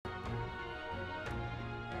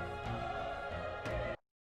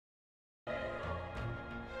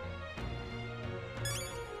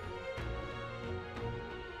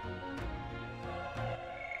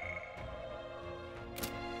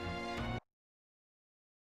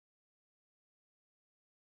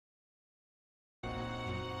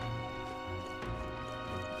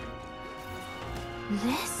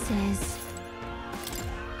This is...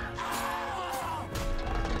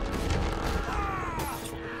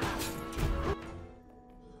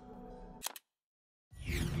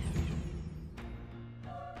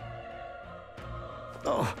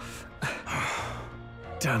 Oh.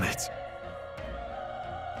 Damn it.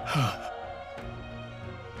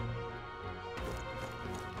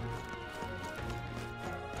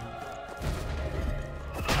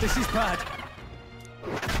 This is bad.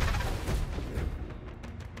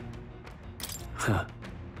 Huh.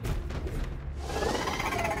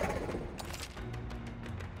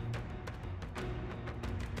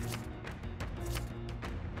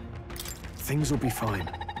 Things will be fine.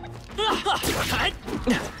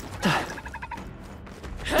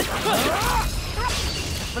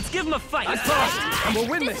 Let's give him a fight! And we'll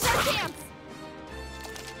win this! This is our chance!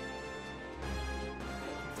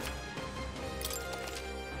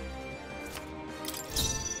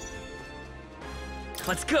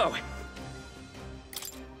 Let's go!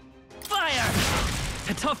 Fire!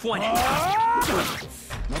 A tough one!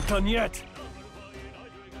 Not done yet!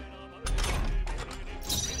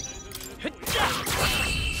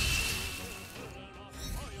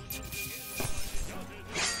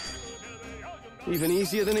 Even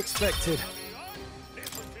easier than expected.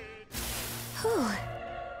 Whew.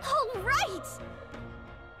 All right!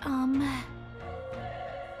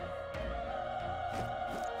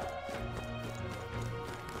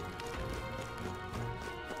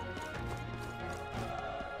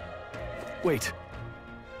 Wait.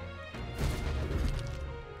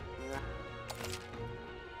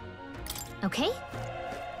 Okay?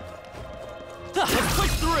 Let's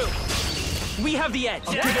push through! We have the edge!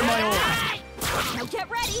 I'll give it my all! Now get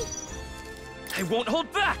ready! I won't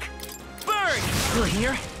hold back! Burn! You're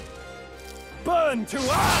here? Burn to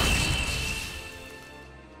ash!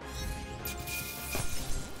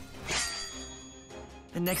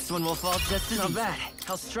 The next one will fall just as bad.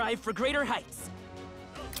 I'll strive for greater heights.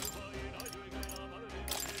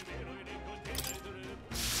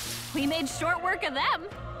 We made short work of them!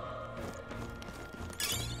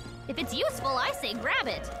 If it's useful, I say grab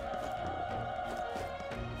it!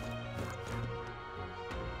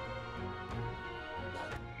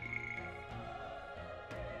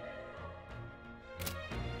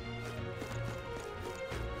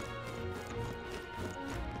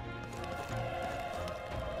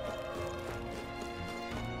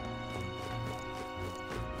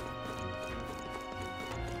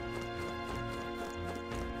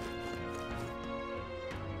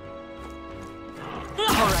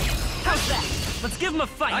 Alright, how's that? Let's give him a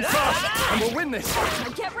fight! And we'll win this! Now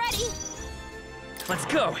get ready! Let's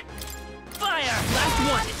go! Fire! Last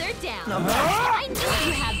one! They're down! I knew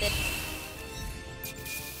you had this!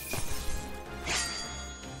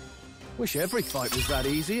 Wish every fight was that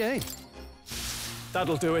easy, eh?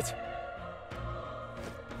 That'll do it.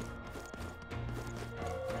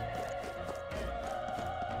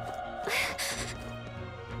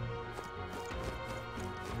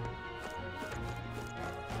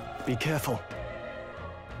 Be careful.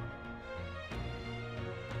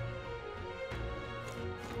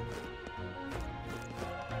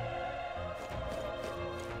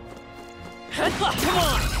 Come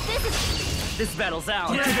on! This is... This battle's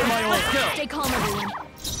out. Give it my all. Let's go! Stay calm, everyone.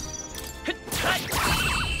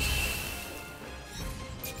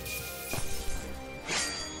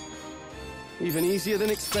 Even easier than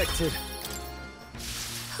expected.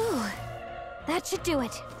 Whew. That should do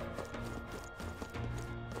it.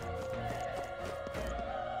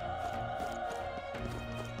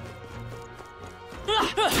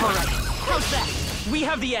 Alright, how's that? We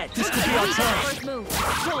have the edge. This could be our chance. First move.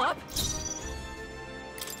 Pull up.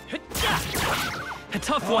 A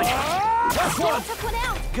tough one. Last Still one! took one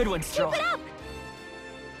out! Good one, Stroll. Keep it up!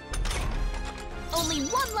 Only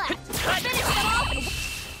one left! Finish them off and...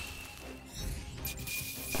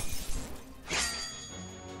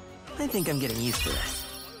 I think I'm getting used to this.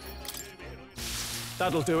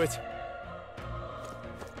 That'll do it.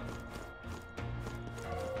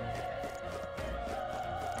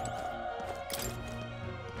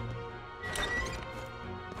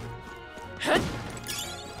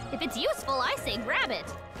 If it's useful, I say grab it.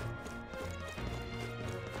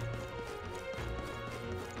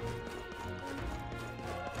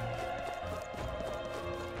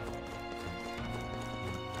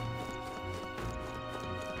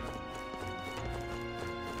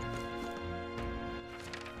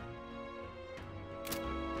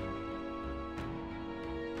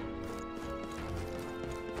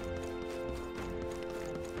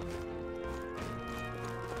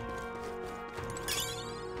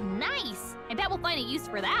 Nice! I bet we'll find a use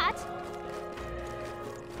for that.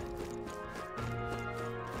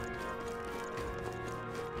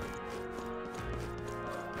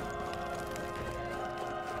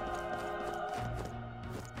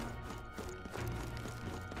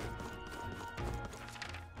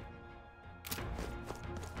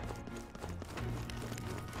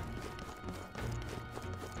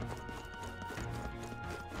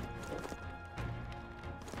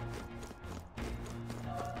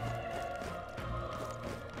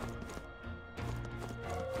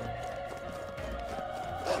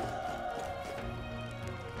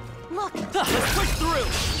 Let's push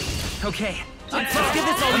through. Okay, let's give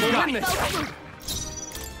this all we've got.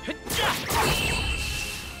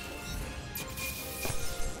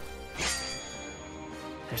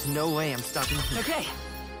 There's no way I'm stopping. Okay,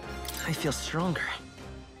 I feel stronger.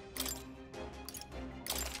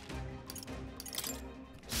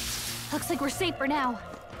 Looks like we're safe for now.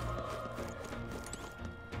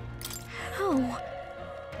 Oh.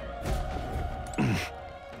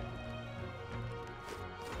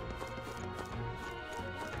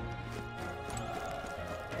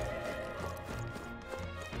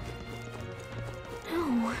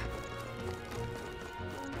 Oh.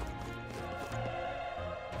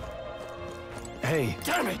 Hey.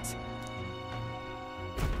 Damn it!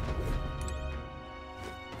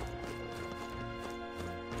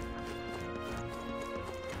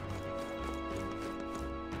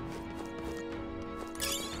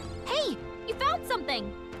 Hey, you found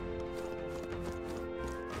something.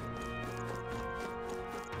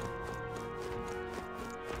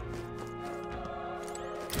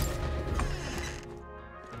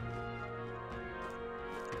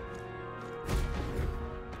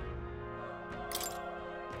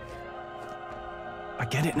 I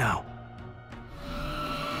get it now.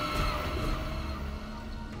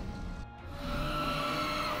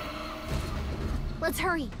 Let's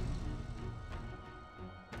hurry.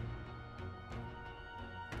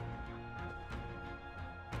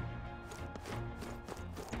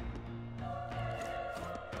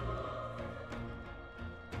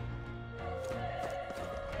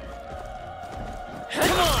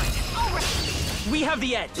 Come on! We have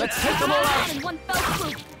the edge. Let's take them all out. In one fell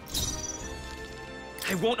swoop.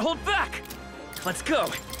 I won't hold back. Let's go.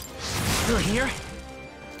 Still here?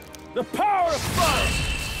 The power of fire!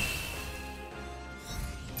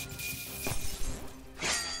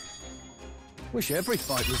 Wish every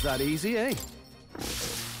fight was that easy, eh?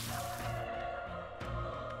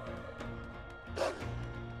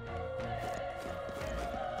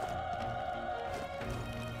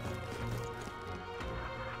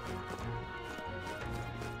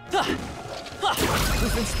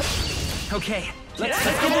 Okay, let's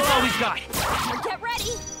give this all we've got. Now get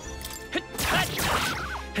ready.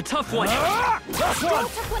 A tough one. Last one!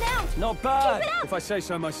 Took one out. Not bad, Keep it up. if I say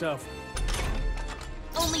so myself.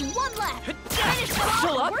 Only one left. Finish them off.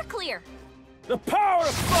 Still up? We're clear. The power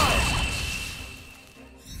of fire!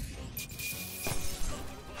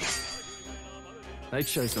 They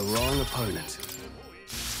chose the wrong opponent.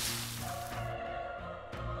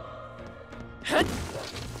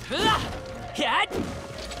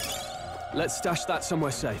 Let's stash that somewhere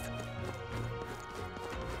safe.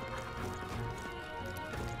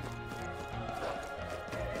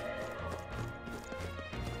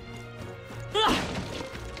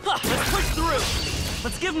 Let's push through.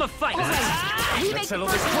 Let's give him a fight. We make Settle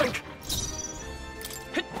the this first quick.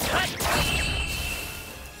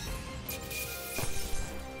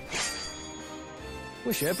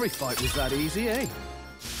 Wish every fight was that easy, eh?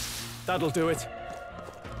 That'll do it.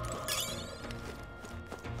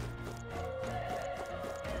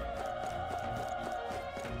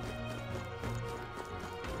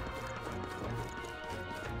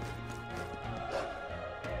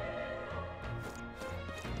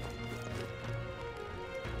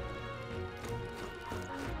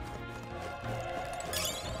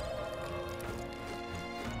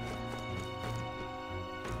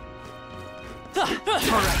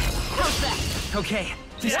 Okay,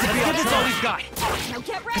 this could be all we've got. Now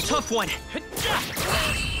get A ready. tough one.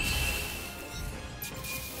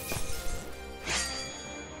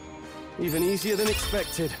 Even easier than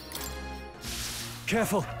expected.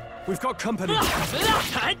 Careful, we've got company.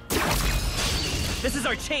 This is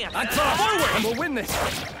our chance. Forward! And we'll win this.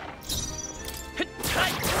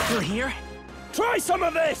 Still here? Try some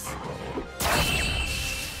of this!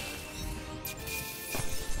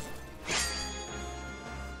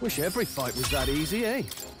 Wish every fight was that easy, eh?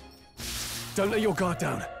 Don't let your guard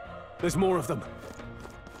down. There's more of them.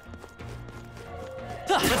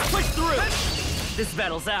 Let's push through. This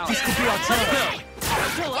battle's out. This could be our chance.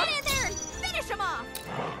 Still up? Get in there and finish them off.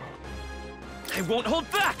 I won't hold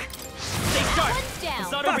back. Stay sharp. One's down.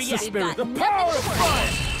 It's not over That's the yet. spirit. The Nothing power to of worry. fire!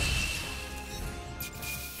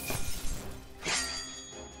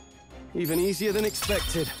 Even easier than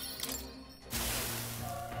expected.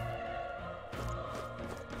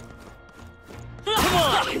 Come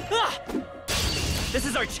on! This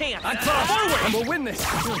is our chance. Forward! And we'll win this.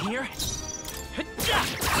 Still here?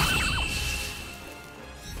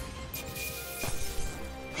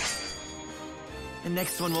 The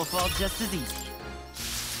next one will fall just as easy.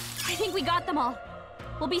 I think we got them all.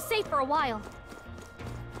 We'll be safe for a while.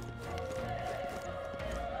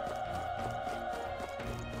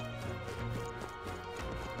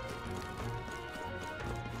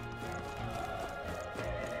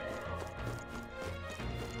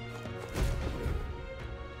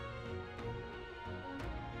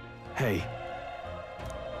 Hey,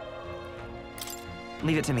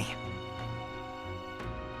 Leave it to me.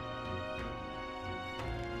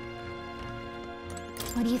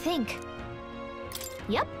 What do you think?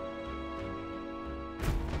 Yep.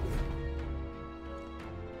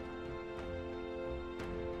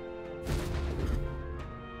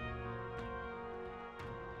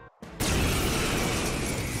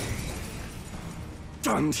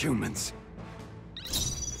 darn humans.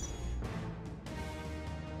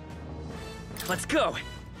 Let's go!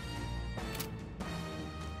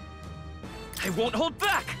 I won't hold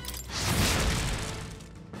back!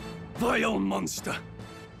 Vile monster.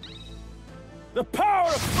 The power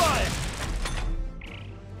of fire!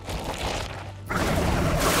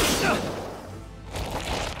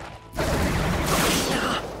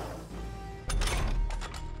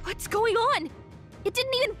 What's going on? It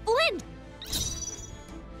didn't even flinch!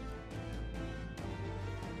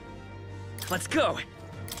 Let's go!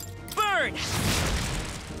 Burn!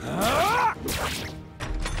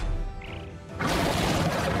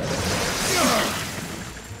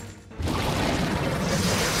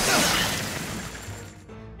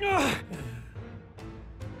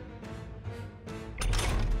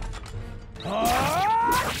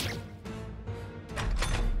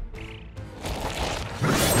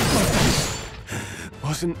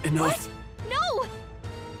 Wasn't enough. What? No!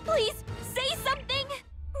 Please, say something!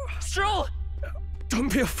 Stroll!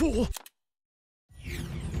 Don't be a fool.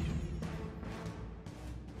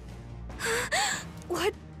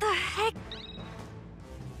 What the heck?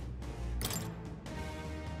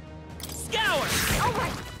 Scour!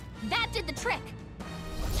 Alright, that did the trick.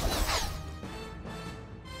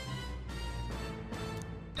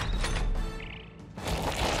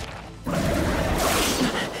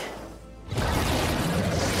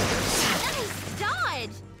 Nice dodge!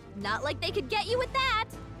 Not like they could get you with that.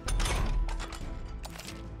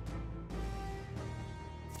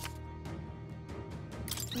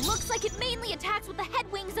 Looks like it mainly attacks with the head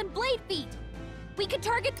wings and blade feet. We could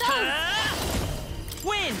target those.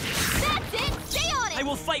 Wind! That's it! Stay on it! I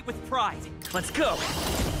will fight with pride. Let's go!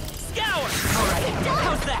 Scour! Alright, done!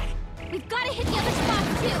 How's that? We've got to hit the other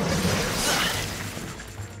spots too.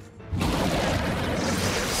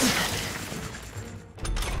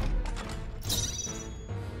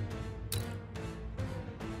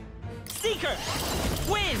 Seeker!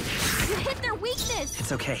 Wind! You hit their weakness.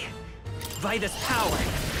 It's okay. Vitus power!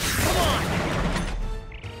 Come on!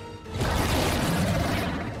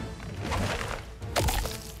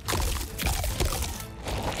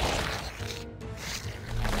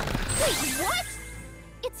 Wait, what?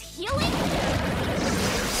 It's healing?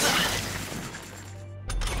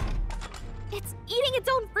 It's eating its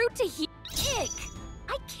own fruit to heal. Ick!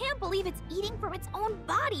 I can't believe it's eating from its own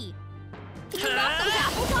body. Can you knock those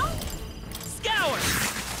apples off? Scour!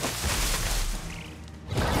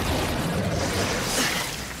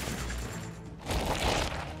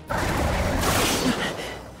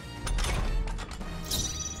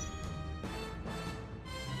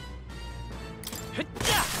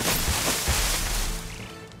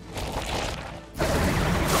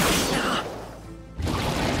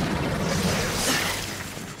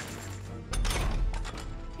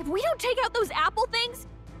 If we don't take out those apple things...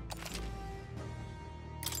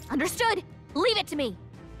 Understood. Leave it to me.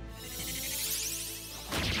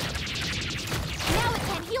 Now it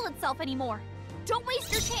can't heal itself anymore. Don't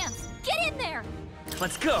waste your chance. Get in there.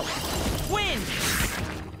 Let's go! Wind!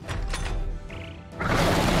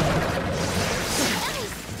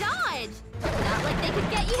 Nice dodge. Not like they could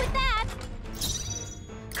get you with that.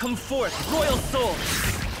 Come forth, Royal Soul!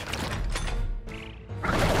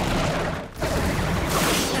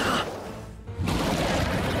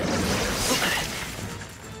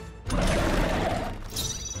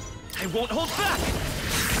 I won't hold back!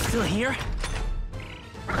 Still here?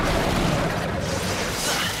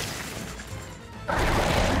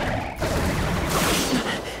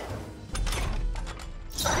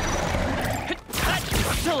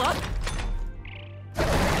 Still up?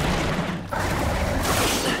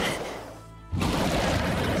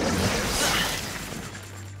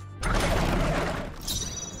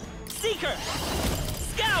 Seeker!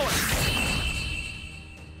 Scour!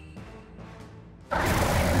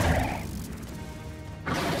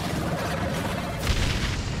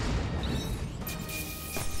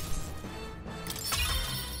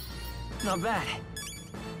 Not bad.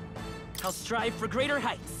 I'll strive for greater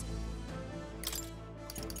heights.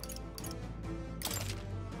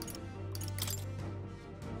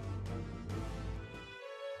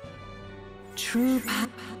 True.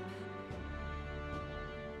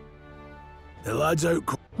 The lad's out.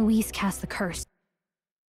 Louise cast the curse.